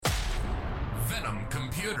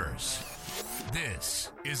computers.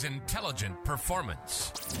 This is Intelligent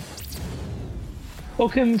Performance.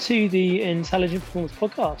 Welcome to the Intelligent Performance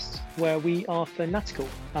podcast, where we are fanatical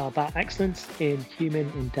about excellence in human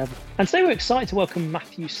endeavour. And today we're excited to welcome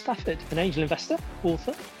Matthew Stafford, an angel investor,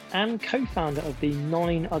 author, and co-founder of the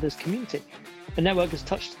 9Others community. The network has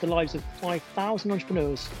touched the lives of 5,000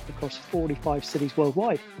 entrepreneurs across 45 cities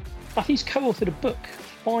worldwide. Matthew's co-authored a book,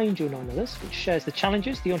 Find Your 9Others, which shares the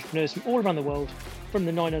challenges the entrepreneurs from all around the world from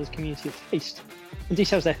the 9Others community have faced, and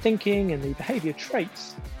details their thinking and the behaviour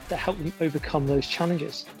traits that help them overcome those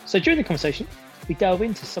challenges. So during the conversation, we delve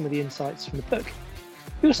into some of the insights from the book.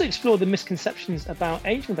 We also explore the misconceptions about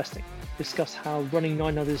angel investing, discuss how running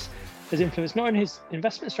 9Others has influenced not only his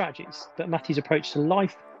investment strategies, but Matthew's approach to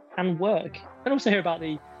life and work, and also hear about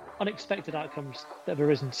the unexpected outcomes that have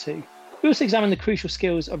arisen too. We also examine the crucial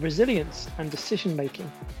skills of resilience and decision making,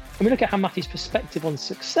 and we look at how Matthew's perspective on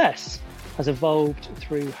success has evolved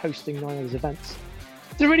through hosting 9Others events.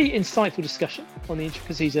 It's a really insightful discussion on the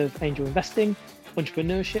intricacies of angel investing,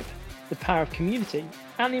 entrepreneurship, the power of community,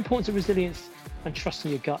 and the importance of resilience and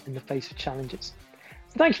trusting your gut in the face of challenges.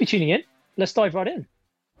 So thanks for tuning in. Let's dive right in.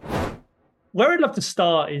 Where I'd love to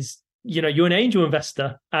start is, you're an angel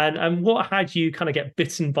investor, and what had you kind of get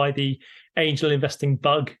bitten by the angel investing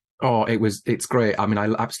bug? Oh, it's great. I mean,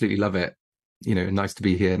 I absolutely love it. Nice to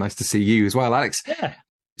be here. Nice to see you as well, Alex. Yeah.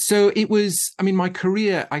 So my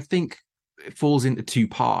career, I think, falls into two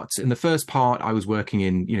parts. In the first part, I was working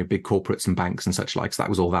in, big corporates and banks and such like. So that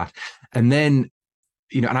was all that. And then,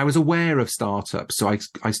 and I was aware of startups. So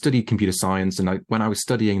I studied computer science. And when I was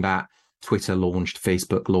studying that, Twitter launched,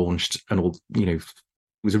 Facebook launched, and all, it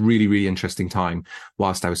was a really, really interesting time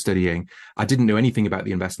whilst I was studying. I didn't know anything about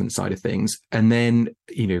the investment side of things. And then,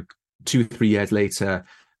 2 or 3 years later,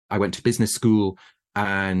 I went to business school,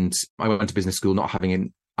 and I went to business school not having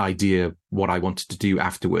an idea what I wanted to do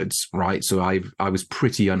afterwards, right? So I was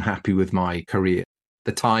pretty unhappy with my career,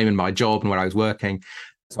 the time and my job and where I was working.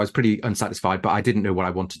 So I was pretty unsatisfied, but I didn't know what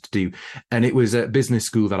I wanted to do. And it was at business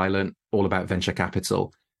school that I learned all about venture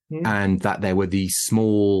capital, and that there were these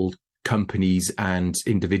small companies and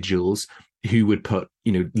individuals who would put,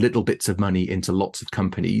 little bits of money into lots of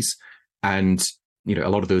companies. And, a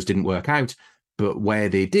lot of those didn't work out, but where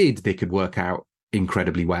they did, they could work out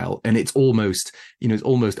incredibly well. And it's almost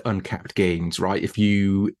uncapped gains, right? If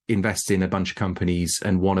you invest in a bunch of companies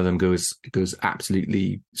and one of them goes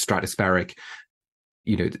absolutely stratospheric,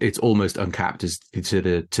 it's almost uncapped as to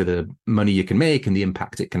the money you can make and the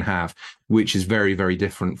impact it can have, which is very, very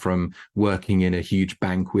different from working in a huge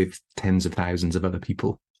bank with tens of thousands of other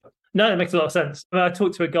people. No, that makes a lot of sense. I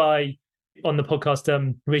talked to a guy on the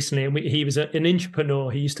podcast recently, and he was an entrepreneur.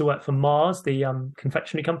 He used to work for Mars, the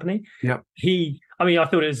confectionery company. Yeah. I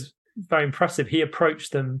thought it was very impressive. He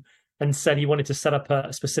approached them and said he wanted to set up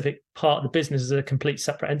a specific part of the business as a complete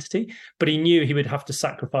separate entity, but he knew he would have to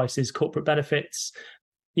sacrifice his corporate benefits.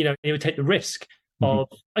 He would take the risk of,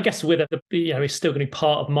 I guess, with he's still going to be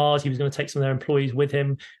part of Mars. He was going to take some of their employees with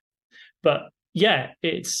him. But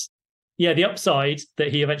the upside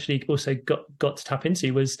that he eventually also got to tap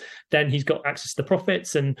into was then he's got access to the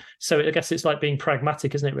profits. And so I guess it's like being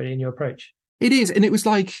pragmatic, isn't it, really, in your approach? It is. And it was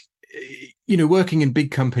like, working in big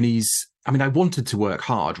companies, I mean, I wanted to work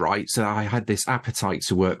hard, right? So I had this appetite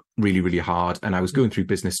to work really, really hard. And I was going through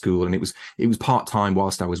business school, and it was part-time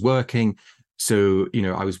whilst I was working. So,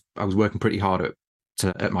 I was working pretty hard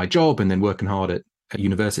at my job, and then working hard at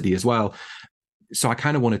university as well. So I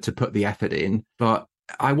kind of wanted to put the effort in, but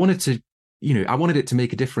I wanted it to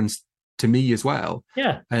make a difference to me as well.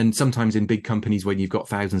 Yeah. And sometimes in big companies, when you've got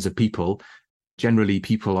thousands of people, generally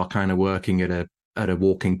people are kind of working at a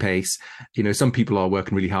walking pace. Some people are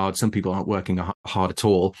working really hard, some people aren't working hard at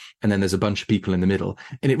all, and then there's a bunch of people in the middle,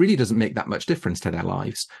 and it really doesn't make that much difference to their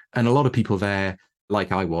lives. And a lot of people there,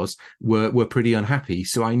 like I was, were pretty unhappy.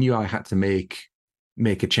 So I knew I had to make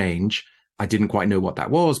a change. I didn't quite know what that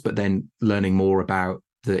was, but then learning more about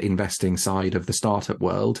the investing side of the startup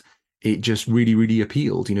world, it just really, really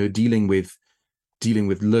appealed. Dealing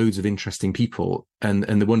with loads of interesting people, and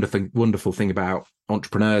the wonderful thing about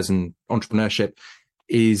entrepreneurs and entrepreneurship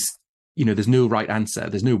is, there's no right answer.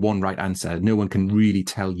 There's no one right answer. No one can really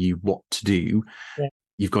tell you what to do. Yeah.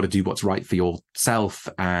 You've got to do what's right for yourself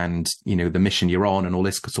and, the mission you're on and all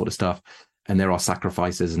this sort of stuff. And there are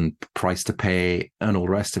sacrifices and price to pay and all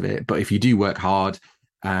the rest of it. But if you do work hard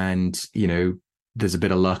and, there's a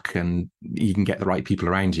bit of luck and you can get the right people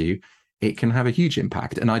around you, it can have a huge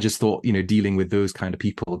impact. And I just thought, dealing with those kind of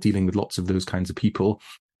people, dealing with lots of those kinds of people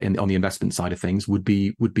on the investment side of things would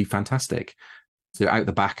be fantastic. So out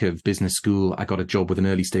the back of business school, I got a job with an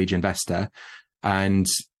early stage investor. And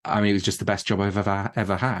I mean, it was just the best job I've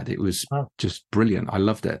ever had. It was Wow. just brilliant. I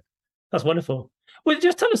loved it. That's wonderful. Well,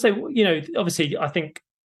 just tell us, though, obviously, I think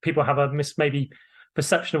people have a maybe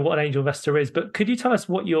perception of what an angel investor is, but could you tell us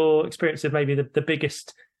what your experience of maybe the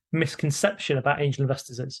biggest misconception about angel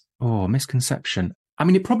investors is? Oh, misconception. I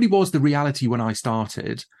mean, it probably was the reality when I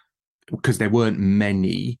started, because there weren't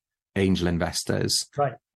many angel investors.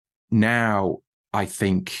 Right. Now, I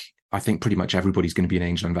think pretty much everybody's going to be an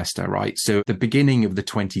angel investor, right? So at the beginning of the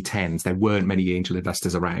 2010s, there weren't many angel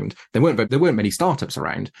investors around. There weren't many startups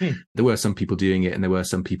around. There were some people doing it and there were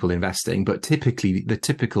some people investing, but typically the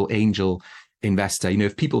typical angel investor,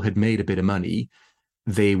 if people had made a bit of money,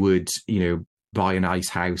 they would, buy a nice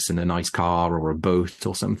house and a nice car or a boat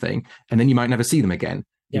or something, and then you might never see them again.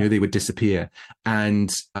 They would disappear. And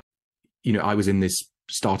I was in this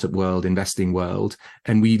startup world, investing world,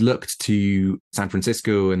 and we looked to San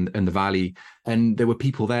Francisco and the Valley, and there were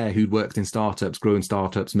people there who'd worked in startups, grown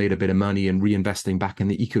startups, made a bit of money and reinvesting back in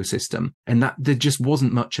the ecosystem. And that there just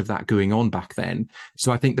wasn't much of that going on back then.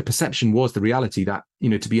 So I think the perception was the reality that,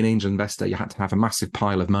 to be an angel investor, you had to have a massive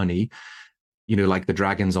pile of money, like the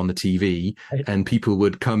dragons on the TV, and people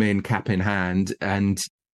would come in cap in hand, and,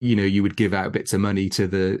 you would give out bits of money to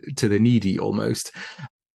the needy almost.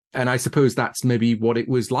 And I suppose that's maybe what it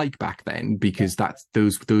was like back then, because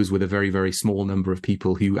those were the very, very small number of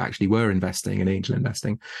people who actually were investing in angel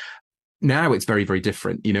investing. Now it's very, very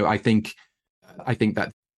different. I think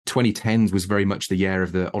that 2010s was very much the year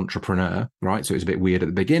of the entrepreneur, right? So it was a bit weird at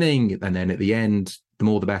the beginning, and then at the end, the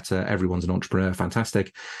more the better. Everyone's an entrepreneur,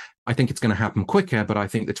 fantastic. I think it's going to happen quicker, but I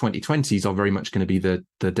think the 2020s are very much going to be the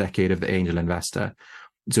decade of the angel investor.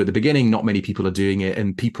 So at the beginning, not many people are doing it,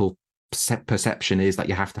 and people perception is that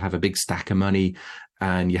you have to have a big stack of money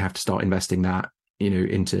and you have to start investing that,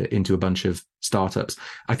 into a bunch of startups.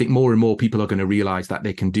 I think more and more people are going to realize that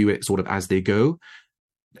they can do it sort of as they go.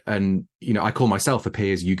 And, I call myself a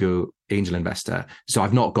pay as you go angel investor. So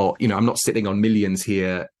I've not got, I'm not sitting on millions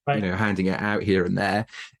here, right, handing it out here and there.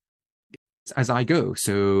 It's as I go.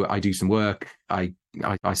 So I do some work, I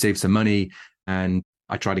save some money, and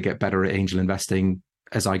I try to get better at angel investing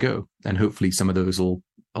as I go. And hopefully some of those will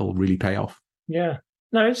really pay off. Yeah.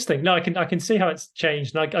 No, interesting. No, I can see how it's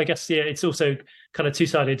changed. And I guess, it's also kind of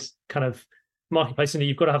two-sided kind of marketplace, and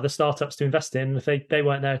you've got to have the startups to invest in. If they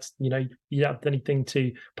weren't there, you don't have anything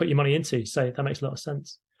to put your money into. So that makes a lot of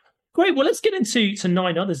sense. Great. Well, let's get into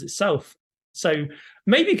 9Others itself. So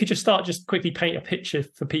maybe you could just quickly paint a picture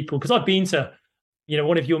for people, because I've been to,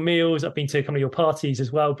 one of your meals, I've been to a couple of your parties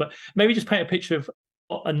as well, but maybe just paint a picture of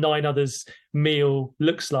what a 9Others meal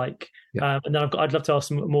looks like. Yeah. And then I'd love to ask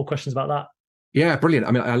some more questions about that. Yeah, brilliant.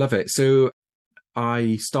 I mean, I love it. So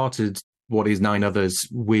I started what is 9Others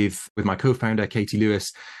with my co-founder, Katie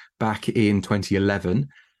Lewis, back in 2011.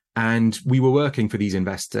 And we were working for these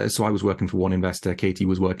investors. So I was working for one investor, Katie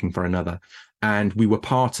was working for another. And we were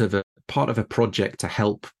part of a project to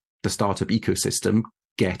help the startup ecosystem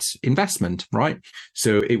get investment, right?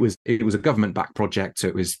 So it was a government-backed project. So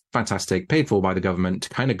it was fantastic, paid for by the government to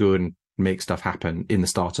kind of go and make stuff happen in the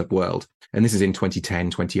startup world. And this is in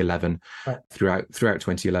 2010, 2011. Right. Throughout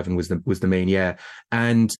 2011 was the main year.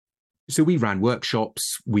 And so we ran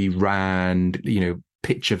workshops, we ran,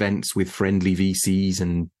 pitch events with friendly VCs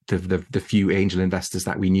and the few angel investors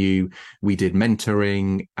that we knew. We did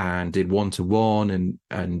mentoring and did one-to-one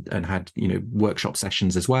and had, workshop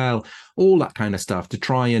sessions as well, all that kind of stuff to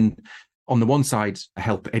try and, on the one side,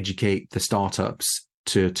 help educate the startups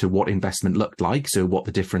to what investment looked like. So what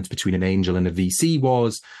the difference between an angel and a VC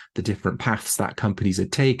was, the different paths that companies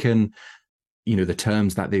had taken, the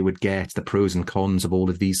terms that they would get, the pros and cons of all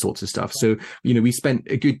of these sorts of stuff. So, we spent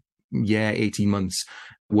a good year, 18 months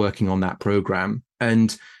working on that program.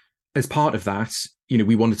 And as part of that,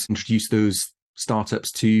 we wanted to introduce those startups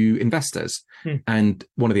to investors. And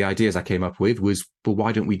one of the ideas I came up with was, well,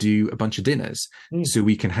 why don't we do a bunch of dinners? So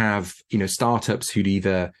we can have, startups who'd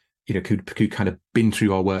either, could kind of been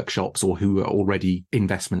through our workshops or who are already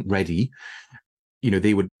investment ready.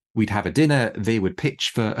 We'd have a dinner, they would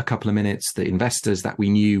pitch for a couple of minutes. The investors that we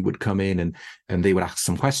knew would come in and they would ask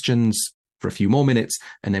some questions for a few more minutes,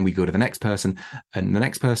 and then we go to the next person and the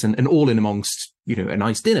next person, and all in amongst, a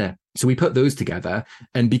nice dinner. So we put those together,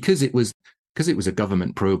 and because it was a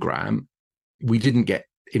government program, we didn't get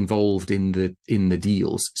involved in the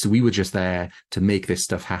deals. So we were just there to make this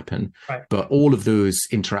stuff happen. Right. But all of those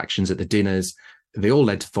interactions at the dinners, they all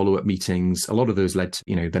led to follow-up meetings. A lot of those led to,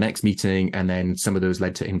 the next meeting, and then some of those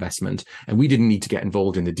led to investment. And we didn't need to get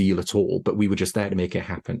involved in the deal at all, but we were just there to make it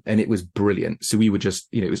happen. And it was brilliant. So we were just,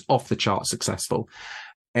 it was off the chart successful.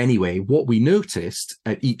 Anyway, what we noticed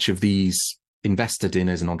at each of these investor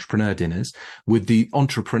dinners and entrepreneur dinners, the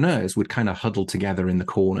entrepreneurs would kind of huddle together in the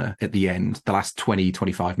corner at the end, the last 20,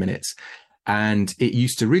 25 minutes. And it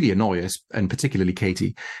used to really annoy us, and particularly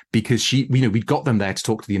Katie, because we'd got them there to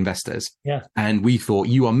talk to the investors. Yeah. And we thought,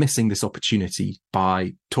 you are missing this opportunity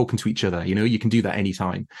by talking to each other. You can do that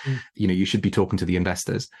anytime. You should be talking to the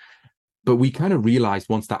investors. But we kind of realized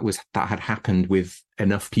once that had happened with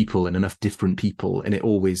enough people and enough different people, and it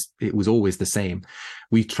was always the same.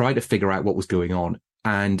 We tried to figure out what was going on.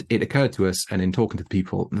 And it occurred to us, and in talking to the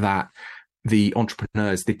people, that the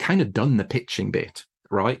entrepreneurs, they'd kind of done the pitching bit,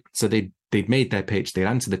 right? So they'd made their pitch, they'd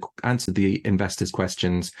answered the investors'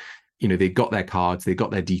 questions, they'd got their cards, they'd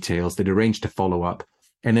got their details, they'd arranged to follow up.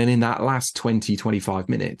 And then in that last 20, 25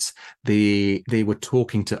 minutes, they were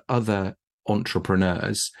talking to other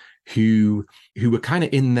entrepreneurs who were kind of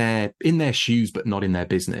in their shoes, but not in their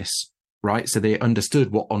business, right? So they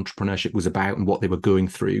understood what entrepreneurship was about and what they were going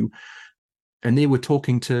through. And they were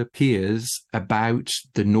talking to peers about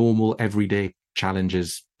the normal everyday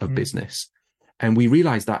challenges of business. And we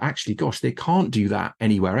realized that actually, gosh, they can't do that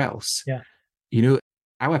anywhere else. Yeah.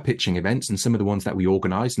 Our pitching events and some of the ones that we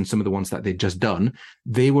organized and some of the ones that they'd just done,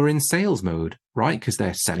 they were in sales mode, right? Because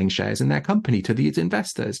they're selling shares in their company to these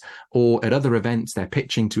investors. Or at other events, they're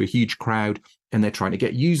pitching to a huge crowd and they're trying to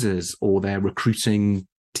get users, or they're recruiting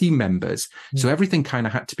team members. So everything kind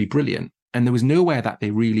of had to be brilliant. And there was nowhere that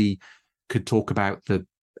they really could talk about the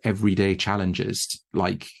everyday challenges,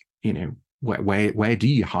 like, where do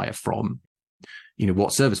you hire from?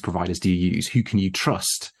 What service providers do you use? Who can you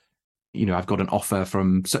trust? I've got an offer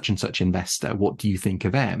from such and such investor. What do you think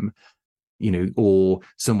of them? Or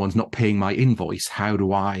someone's not paying my invoice. How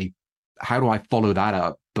do I follow that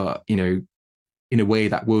up? But, in a way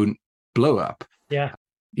that won't blow up. Yeah.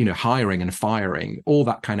 Hiring and firing, all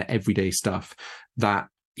that kind of everyday stuff that,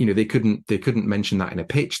 they couldn't mention that in a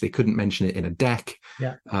pitch. They couldn't mention it in a deck.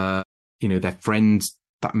 Yeah. Their friends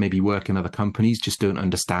that maybe work in other companies just don't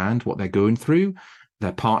understand what they're going through.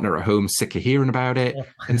 Their partner at home sick of hearing about it. Yeah.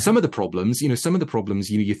 And some of the problems,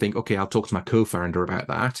 you think, okay, I'll talk to my co-founder about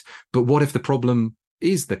that. But what if the problem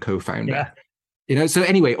is the co-founder? Yeah. So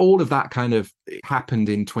anyway, all of that kind of happened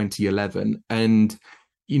in 2011. And,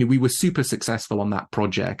 we were super successful on that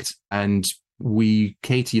project. And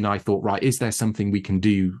Katie and I thought, right, is there something we can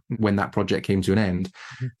do when that project came to an end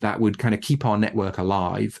that would kind of keep our network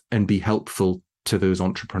alive and be helpful to those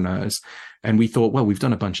entrepreneurs? And we thought, well, we've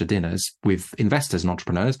done a bunch of dinners with investors and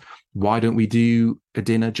entrepreneurs. Why don't we do a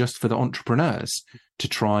dinner just for the entrepreneurs to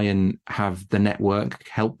try and have the network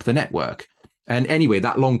help the network? And anyway,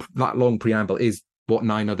 that long preamble is what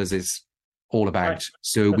 9Others is all about. Right.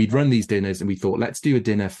 So we'd run these dinners and we thought, let's do a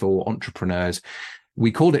dinner for entrepreneurs.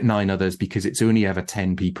 We called it 9Others because it's only ever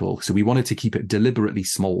 10 people. So we wanted to keep it deliberately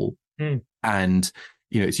small. And,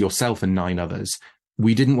 it's yourself and 9 others.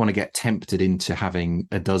 We didn't want to get tempted into having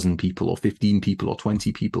a dozen people or 15 people or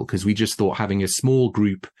 20 people, because we just thought having a small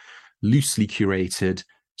group, loosely curated,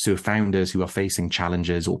 so founders who are facing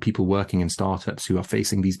challenges or people working in startups who are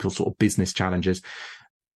facing these sort of business challenges,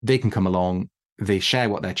 they can come along, they share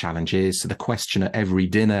what their challenge is. So the question at every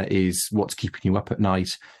dinner is, what's keeping you up at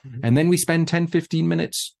night? And then we spend 10, 15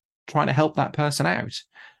 minutes trying to help that person out.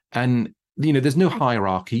 And, there's no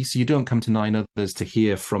hierarchy. So you don't come to 9Others to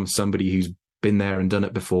hear from somebody who's been there and done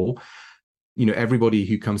it before. Everybody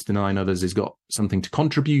who comes to 9Others has got something to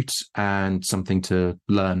contribute and something to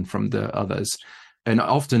learn from the others. And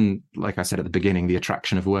often, like I said at the beginning, the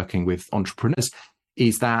attraction of working with entrepreneurs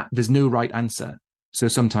is that there's no right answer. So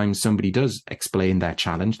sometimes somebody does explain their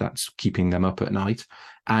challenge that's keeping them up at night,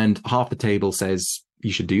 and half the table says,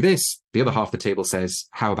 you should do this. The other half of the table says,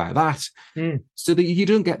 how about that? So that you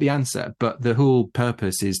don't get the answer. But the whole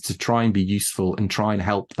purpose is to try and be useful and try and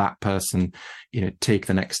help that person, take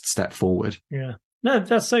the next step forward. Yeah. No,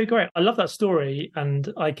 that's so great. I love that story.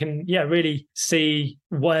 And I can, really see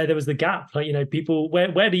where there was the gap. Like, people,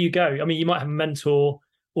 where do you go? I mean, you might have a mentor,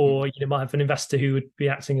 or you might have an investor who would be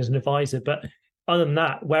acting as an advisor. But other than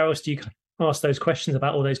that, where else do you ask those questions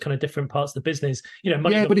about all those kind of different parts of the business?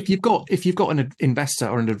 But if you've got an investor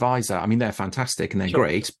or an advisor, I mean, they're fantastic and they're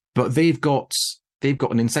great, but they've got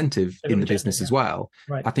an incentive in the business as well.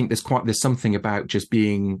 Right. I think there's something about just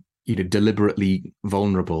being, deliberately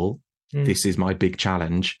vulnerable. This is my big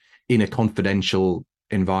challenge in a confidential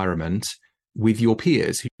environment with your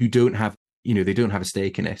peers who don't have, they don't have a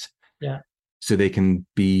stake in it. Yeah. So they can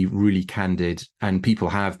be really candid, and people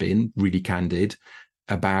have been really candid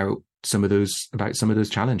about some of those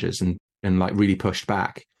challenges and like really pushed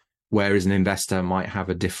back. Whereas an investor might have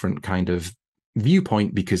a different kind of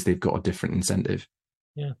viewpoint because they've got a different incentive.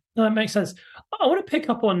 Yeah, no, that makes sense. I want to pick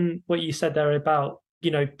up on what you said there about,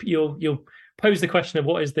 your pose the question of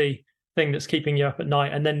what is the thing that's keeping you up at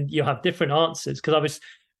night, and then you'll have different answers. Because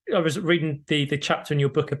I was reading the chapter in your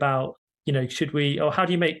book about, should we, or how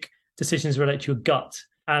do you make decisions relate to your gut?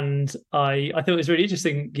 And I thought it was really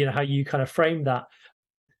interesting, how you kind of framed that.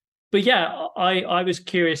 But yeah, I was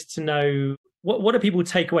curious to know what do people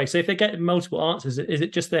take away? So if they get multiple answers, is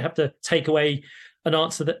it just they have to take away an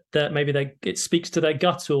answer that maybe it speaks to their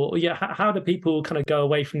gut, or how do people kind of go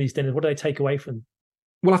away from these dinners? What do they take away from them?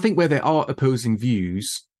 Well, I think where there are opposing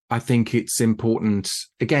views, I think it's important.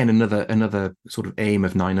 Again, another sort of aim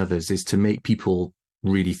of 9Others is to make people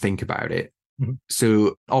really think about it. Mm-hmm.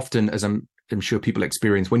 So often, as I'm sure people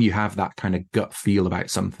experience, when you have that kind of gut feel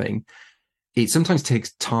about something, it sometimes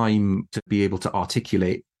takes time to be able to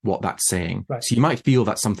articulate what that's saying. Right. So you might feel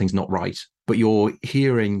that something's not right, but you're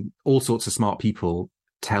hearing all sorts of smart people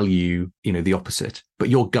tell you, the opposite. But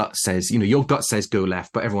your gut says, go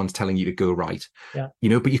left, but everyone's telling you to go right. Yeah.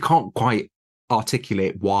 But you can't quite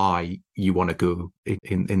articulate why you want to go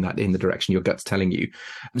in the direction your gut's telling you.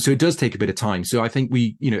 So it does take a bit of time. So I think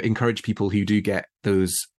we, encourage people who do get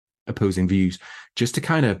those opposing views just to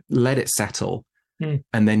kind of let it settle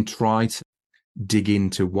and then try to dig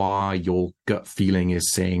into why your gut feeling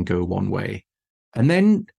is saying go one way, and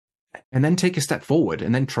then take a step forward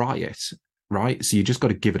and then try it. Right. So you just got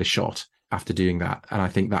to give it a shot after doing that. And I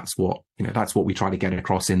think that's what we try to get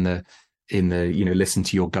across in the listen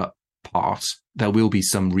to your gut part. There will be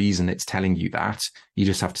some reason it's telling you that. You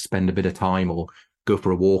just have to spend a bit of time or go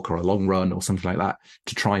for a walk or a long run or something like that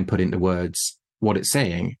to try and put into words what it's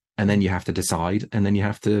saying. And then you have to decide, and then you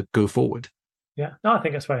have to go forward. Yeah, no, I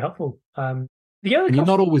think that's very helpful. You're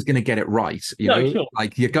not always going to get it right, Sure.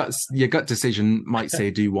 Like your gut decision might say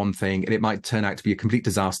do one thing, and it might turn out to be a complete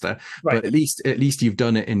disaster. Right. But at least you've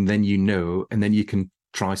done it, and then and then you can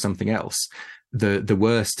try something else. The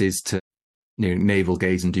worst is to navel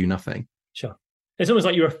gaze and do nothing. Sure, it's almost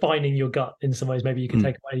like you're refining your gut in some ways. Maybe you can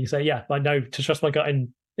take away. You say, yeah, I know to trust my gut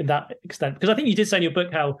in that extent, because I think you did say in your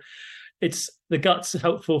book how the gut's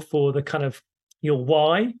helpful for the kind of your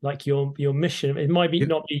why, like your mission. It might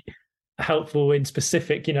not be helpful in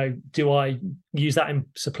specific, do I use that in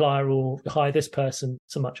supplier or hire this person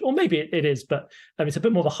so much? Or maybe it is, but it's a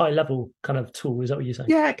bit more of a high level kind of tool. Is that what you're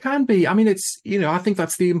saying? Yeah, it can be. I mean, it's, I think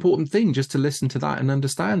that's the important thing, just to listen to that and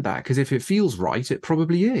understand that, because if it feels right, it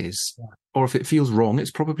probably is. Yeah. Or if it feels wrong,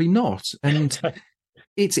 it's probably not. And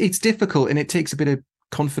it's difficult, and it takes a bit of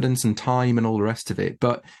confidence and time and all the rest of it.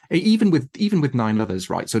 But even with 9Others,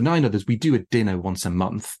 right? So 9Others, we do a dinner once a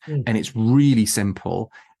month, and it's really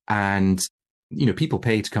simple. And, people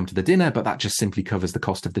pay to come to the dinner, but that just simply covers the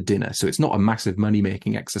cost of the dinner. So it's not a massive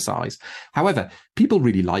money-making exercise. However, people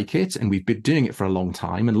really like it, and we've been doing it for a long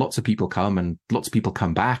time, and lots of people come and lots of people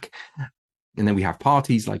come back. And then we have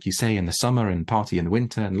parties, like you say, in the summer and party in the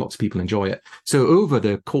winter, and lots of people enjoy it. So over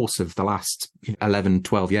the course of the last 11,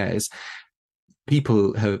 12 years,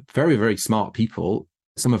 people have very, very smart people,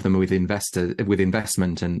 some of them with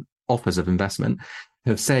investment and offers of investment,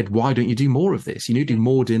 have said, why don't you do more of this? Do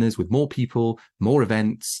more dinners with more people, more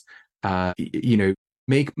events,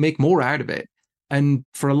 make more out of it. And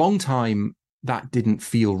for a long time, that didn't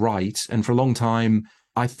feel right. And for a long time,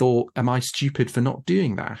 I thought, am I stupid for not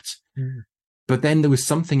doing that? Mm. But then there was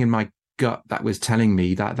something in my gut that was telling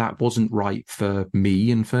me that wasn't right for me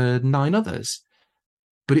and for 9Others.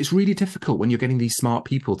 But it's really difficult when you're getting these smart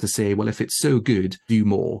people to say, well, if it's so good, do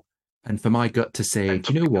more. And for my gut to say,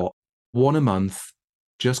 do you know what? One a month,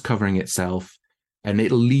 just covering itself, and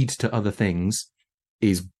it'll lead to other things,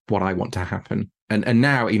 is what I want to happen. And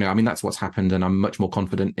now, that's what's happened, and I'm much more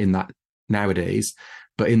confident in that nowadays.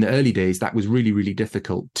 But in the early days, that was really, really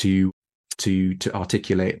difficult to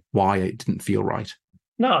articulate why it didn't feel right.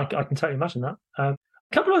 No, I can totally imagine that. A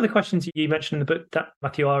couple of other questions you mentioned in the book, that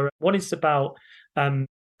Matthew, are one is about kind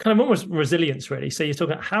of almost resilience, really. So you're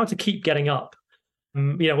talking about how to keep getting up,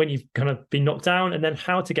 when you've kind of been knocked down, and then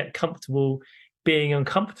how to get comfortable being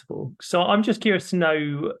uncomfortable. So I'm just curious to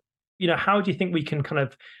know, how do you think we can kind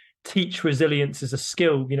of teach resilience as a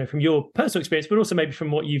skill, from your personal experience, but also maybe from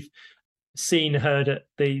what you've seen, heard at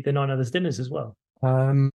the 9Others dinners as well?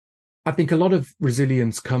 I think a lot of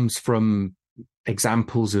resilience comes from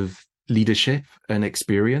examples of leadership and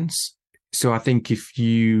experience. So I think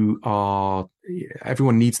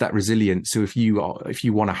everyone needs that resilience. So if you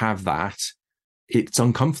want to have that, it's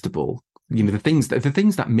uncomfortable. The things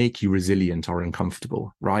that make you resilient are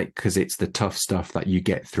uncomfortable, right? Because it's the tough stuff that you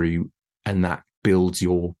get through, and that builds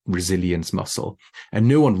your resilience muscle. And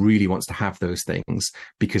no one really wants to have those things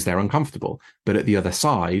because they're uncomfortable. But at the other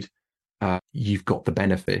side, you've got the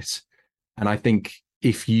benefit. And I think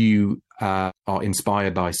if you are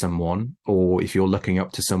inspired by someone, or if you're looking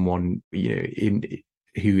up to someone,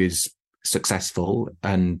 who is successful,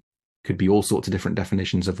 and could be all sorts of different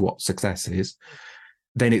definitions of what success is,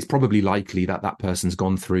 then it's probably likely that that person's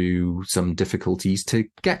gone through some difficulties to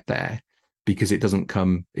get there, because it doesn't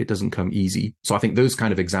come easy. So I think those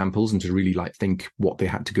kind of examples, and to really think what they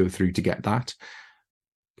had to go through to get that,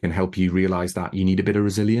 can help you realize that you need a bit of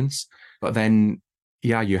resilience. But then,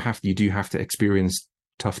 yeah, you do have to experience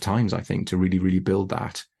tough times, I think, to really, really build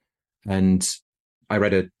that. And I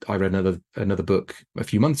read another book a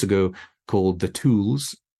few months ago called The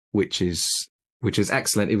Tools, which is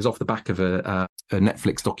excellent. It was off the back of a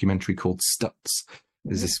Netflix documentary called Stutz.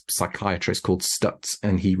 There's this psychiatrist called Stutz,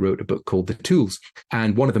 and he wrote a book called The Tools.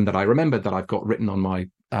 And one of them that I remembered, that I've got written on my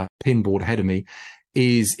pin board ahead of me,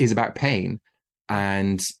 is about pain.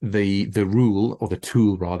 And the rule, or the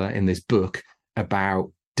tool rather, in this book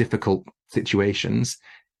about difficult situations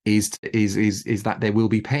is that there will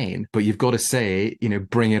be pain, but you've got to say,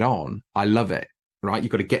 bring it on. I love it. Right?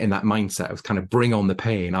 You've got to get in that mindset of kind of bring on the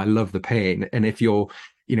pain. I love the pain. And if you're,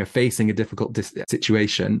 facing a difficult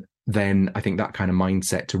situation, then I think that kind of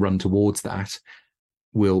mindset to run towards that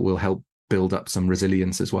will help build up some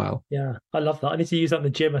resilience as well. Yeah, I love that. I need to use that in the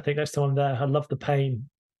gym. I think next time I'm there, I love the pain.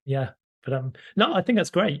 Yeah, but no, I think that's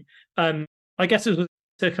great. I guess it was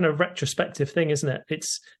a kind of retrospective thing, isn't it?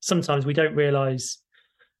 It's sometimes we don't realize,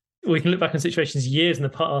 we can look back on situations years in the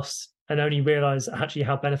past and only realize actually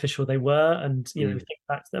how beneficial they were. And, we think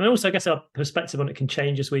back to them. And also, I guess our perspective on it can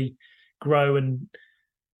change as we grow and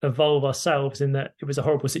evolve ourselves, in that it was a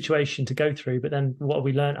horrible situation to go through, but then what have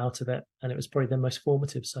we learned out of it? And it was probably the most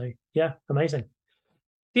formative. So yeah, amazing.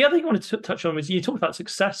 The other thing I wanted to touch on was, you talked about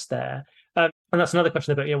success there. And that's another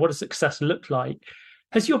question about, what does success look like?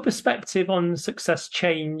 Has your perspective on success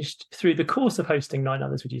changed through the course of hosting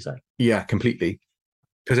 9Others, would you say? Yeah, completely.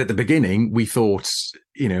 Because at the beginning, we thought,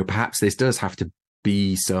 perhaps this does have to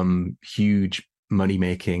be some huge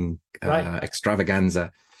money-making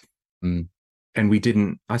extravaganza. And we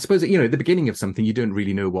didn't, I suppose, at the beginning of something, you don't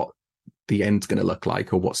really know what the end's going to look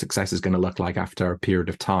like, or what success is going to look like after a period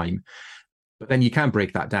of time. But then you can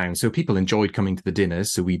break that down. So people enjoyed coming to the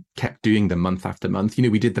dinners. So we kept doing them month after month.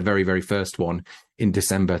 We did the very, very first one in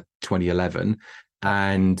December 2011.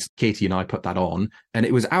 And Katie and I put that on, and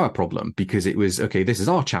it was our problem, because it was, okay, this is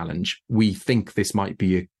our challenge. We think this might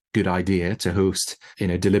be a good idea to host,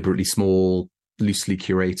 deliberately small, loosely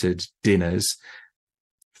curated dinners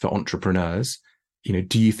for entrepreneurs.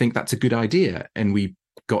 Do you think that's a good idea? And we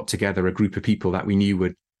got together a group of people that we knew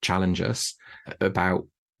would challenge us about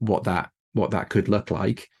what that could look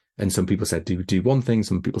like. And some people said do one thing,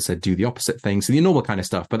 some people said do the opposite thing. So the normal kind of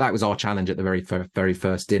stuff. But that was our challenge at the very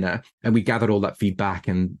first dinner. And we gathered all that feedback,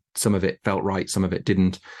 and some of it felt right, some of it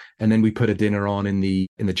didn't. And then we put a dinner on in the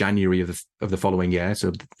January of the following year,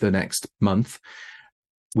 so the next month,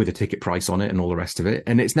 with a ticket price on it and all the rest of it.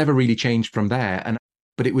 And it's never really changed from there.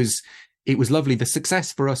 But it was lovely. The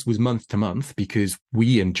success for us was month to month, because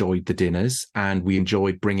we enjoyed the dinners, and we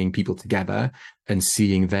enjoyed bringing people together and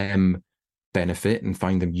seeing them benefit and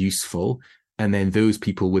find them useful. And then those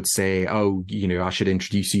people would say, oh, I should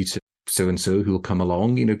introduce you to so-and-so who will come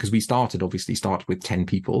along, because we started with 10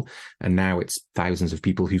 people, and now it's thousands of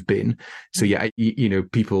people who've been. So yeah,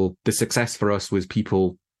 people, the success for us was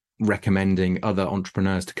people recommending other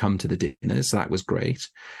entrepreneurs to come to the dinners. So that was great.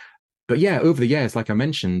 But yeah, over the years, like I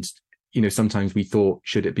mentioned, sometimes we thought,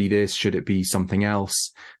 should it be this? Should it be something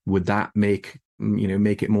else? Would that make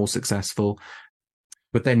it more successful?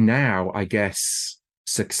 But then now, I guess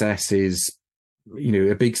success is,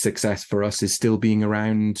 a big success for us is still being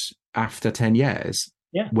around after 10 years.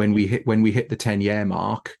 Yeah. When we hit the 10-year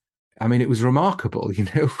mark, I mean, it was remarkable.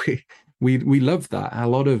 We love that. A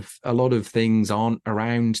lot of things aren't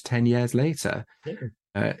around 10 years later.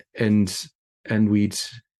 Yeah. And we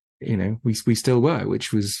still were,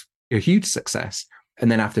 which was a huge success.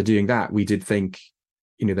 And then after doing that, we did think,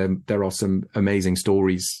 there are some amazing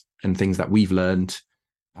stories and things that we've learned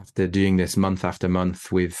after doing this month after month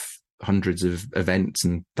with hundreds of events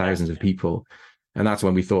and thousands of people. And that's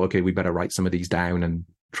when we thought, okay, we better write some of these down and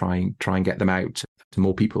try and get them out to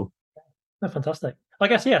more people. Oh, fantastic. I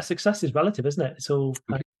guess, yeah, success is relative, isn't it? It's all.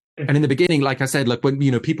 And in the beginning, like I said,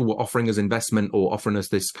 when people were offering us investment or offering us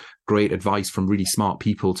this great advice from really smart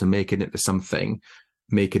people to make it into something,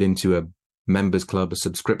 make it into a members club, a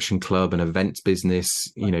subscription club, an events business,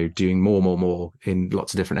 doing more in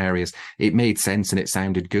lots of different areas, it made sense and it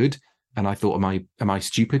sounded good. And I thought, am I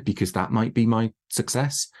stupid? Because that might be my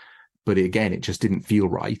success. But again, it just didn't feel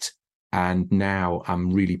right. And now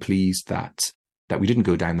I'm really pleased that we didn't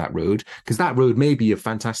go down that road, because that road may be a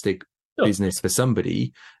fantastic business for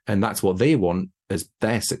somebody, and that's what they want as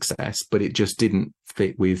their success, but it just didn't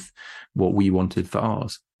fit with what we wanted for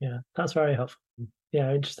ours. Yeah, that's very helpful.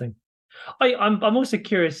 Yeah, interesting. I'm also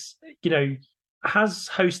curious, has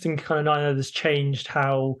hosting kind of 9Others changed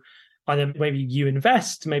how either maybe you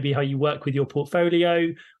invest, maybe how you work with your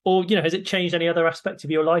portfolio, or, has it changed any other aspect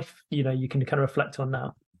of your life, you can kind of reflect on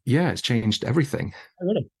now? Yeah, it's changed everything. Oh,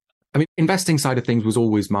 really? I mean, investing side of things was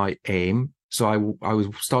always my aim. So I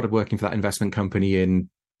started working for that investment company in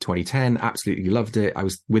 2010, absolutely loved it. I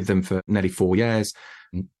was with them for nearly 4 years.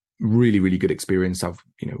 Really, really good experience.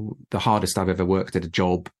 The hardest I've ever worked at a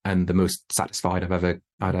job and the most satisfied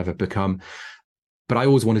I'd ever become. But I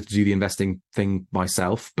always wanted to do the investing thing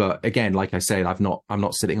myself. But again, like I said, I'm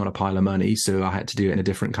not sitting on a pile of money, so I had to do it in a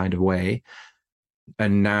different kind of way.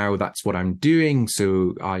 And now that's what I'm doing.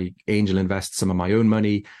 So I angel invest some of my own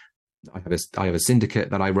money. I have a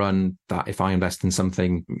syndicate that I run that if I invest in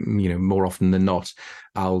something, more often than not,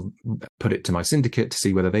 I'll put it to my syndicate to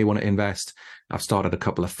see whether they want to invest. I've started a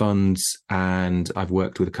couple of funds and I've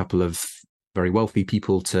worked with a couple of very wealthy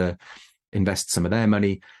people to invest some of their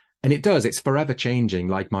money. And it's forever changing.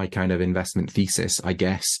 Like my kind of investment thesis, I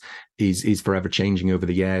guess, is forever changing over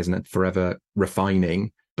the years and forever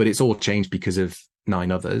refining. But it's all changed because of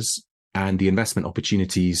 9Others, and the investment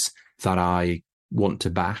opportunities that I want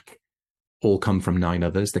to back all come from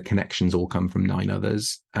 9Others. The connections all come from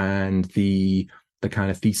 9Others, and the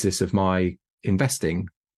kind of thesis of my investing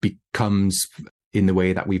becomes in the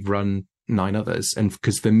way that we've run 9Others. And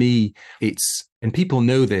because for me, and people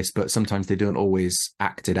know this, but sometimes they don't always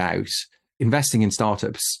act it out. Investing in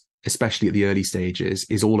startups, especially at the early stages,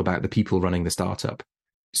 is all about the people running the startup.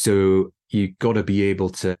 So you've got to be able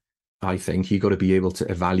to, I think,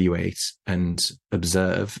 evaluate and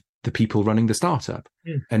observe the people running the startup.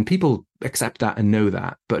 And people accept that and know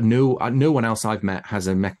that, but no one else I've met has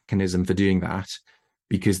a mechanism for doing that,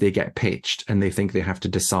 because they get pitched and they think they have to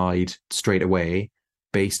decide straight away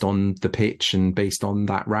based on the pitch and based on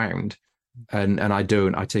that round. And I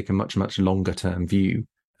don't. I take a much, much longer term view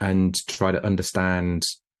and try to understand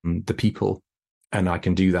the people. And I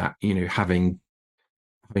can do that, having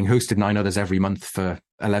hosted 9Others every month for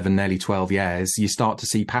 11, nearly 12 years, you start to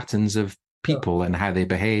see patterns of people and how they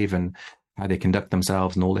behave and how they conduct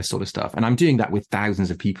themselves and all this sort of stuff. And I'm doing that with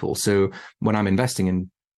thousands of people. So when I'm investing in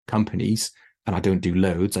companies, and I don't do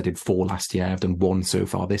loads, I did 4 last year, I've done 1 so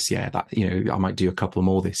far this year, that, I might do a couple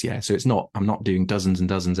more this year. So I'm not doing dozens and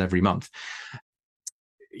dozens every month.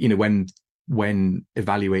 When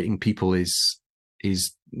evaluating people is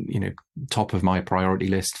top of my priority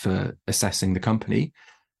list for assessing the company,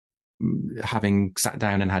 having sat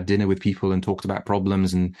down and had dinner with people and talked about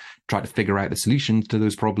problems and tried to figure out the solution to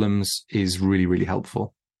those problems is really, really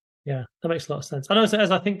helpful. Yeah, that makes a lot of sense. And also,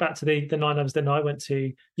 as I think back to the 9Others dinner I went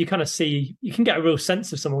to, you kind of see, you can get a real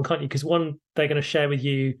sense of someone, can't you? Because one, they're going to share with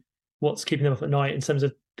you what's keeping them up at night in terms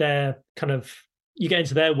of their kind of, you get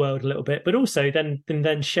into their world a little bit, but also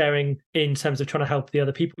then sharing in terms of trying to help the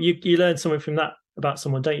other people. You learn something from that about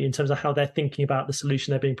someone, don't you, in terms of how they're thinking about the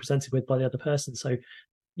solution they're being presented with by the other person. So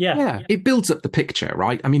yeah, it builds up the picture,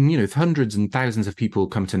 right? I mean, hundreds and thousands of people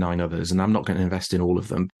come to 9Others, and I'm not going to invest in all of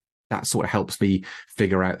them. That sort of helps me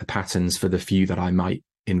figure out the patterns for the few that I might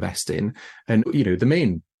invest in. And, the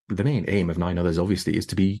main aim of 9Others obviously is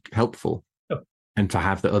to be helpful and to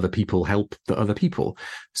have the other people help the other people.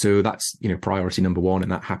 So that's, priority number 1,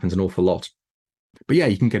 and that happens an awful lot. But yeah,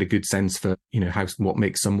 you can get a good sense for, what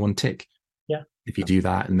makes someone tick. Yeah. If you do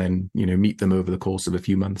that and then, meet them over the course of a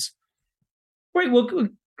few months. Great. Well,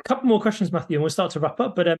 a couple more questions, Matthew, and we'll start to wrap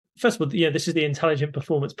up. But first of all, this is the Intelligent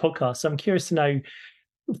Performance podcast. So I'm curious to know,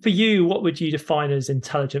 for you, what would you define as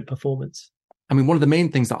intelligent performance? I mean, one of the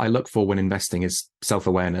main things that I look for when investing is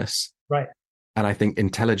self-awareness. Right. And I think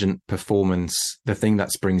intelligent performance, the thing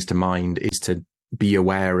that springs to mind is to be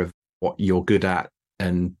aware of what you're good at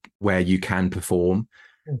and where you can perform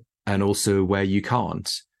and also where you can't.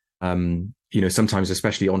 Sometimes,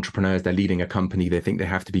 especially entrepreneurs, they're leading a company, they think they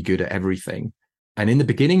have to be good at everything. And in the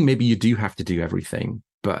beginning, maybe you do have to do everything.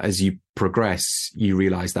 But as you progress, you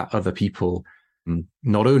realize that other people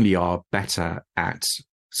not only are better at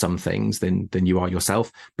some things than you are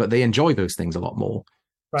yourself, but they enjoy those things a lot more.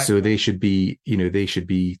 Right. So they should be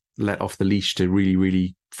let off the leash to really,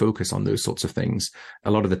 really focus on those sorts of things.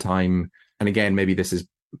 A lot of the time, and again, maybe this is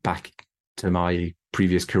back to my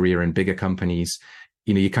previous career in bigger companies,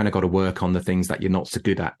 you kind of got to work on the things that you're not so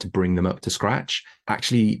good at to bring them up to scratch.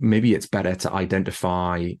 Actually, maybe it's better to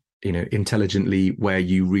identify, intelligently where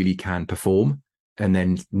you really can perform and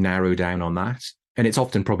then narrow down on that. And it's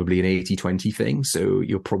often probably an 80-20 thing. So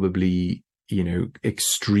you're probably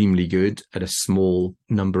extremely good at a small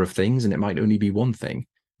number of things, and it might only be one thing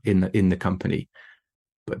in the company,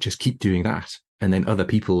 but just keep doing that, and then other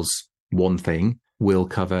people's one thing will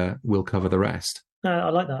cover the rest. I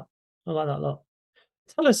like that. I like that a lot.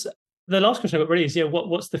 Tell us, the last question I've got really is,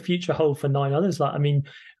 what's the future hold for 9Others? Like, I mean,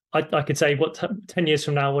 I could say, 10 years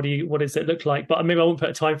from now, what does it look like? But maybe I won't put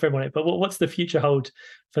a time frame on it. But what's the future hold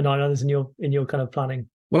for 9Others in your kind of planning?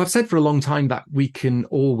 Well, I've said for a long time that we can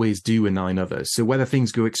always do a 9Others. So whether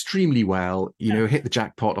things go extremely well, hit the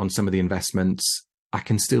jackpot on some of the investments, I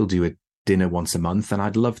can still do a dinner once a month, and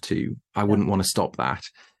I'd love to. I wouldn't want to stop that.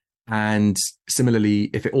 And similarly,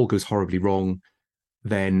 if it all goes horribly wrong,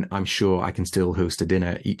 then I'm sure I can still host a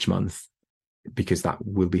dinner each month, because that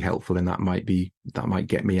will be helpful, and that might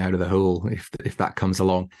get me out of the hole if that comes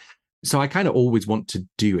along. So I kind of always want to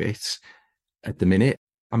do it at the minute.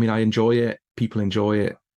 I mean, I enjoy it, people enjoy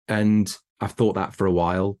it, and I've thought that for a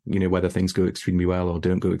while, whether things go extremely well or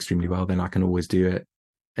don't go extremely well, then I can always do it.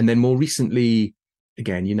 And then more recently,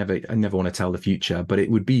 again, I never want to tell the future, but it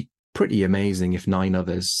would be pretty amazing if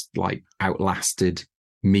 9Others like outlasted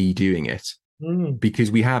me doing it.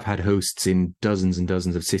 Because we have had hosts in dozens and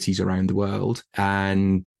dozens of cities around the world.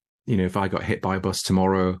 And, if I got hit by a bus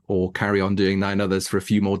tomorrow or carry on doing 9Others for a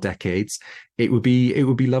few more decades, it would be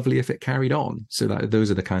lovely if it carried on. So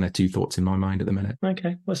those are the kind of two thoughts in my mind at the minute.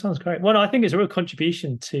 Okay. Well, sounds great. Well, I think it's a real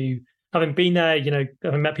contribution to having been there,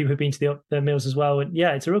 having met people who've been to the meals as well. And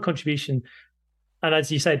yeah, it's a real contribution. And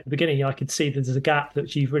as you said at the beginning, I could see that there's a gap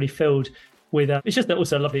that you've really filled with, it's just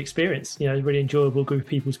also a lovely experience, a really enjoyable group of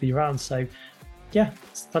people to be around. So yeah,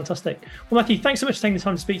 it's fantastic. Well, Matthew, thanks so much for taking the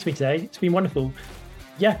time to speak to me today. It's been wonderful.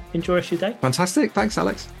 Yeah, enjoy the rest of your day. Fantastic. Thanks,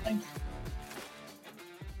 Alex. Thanks.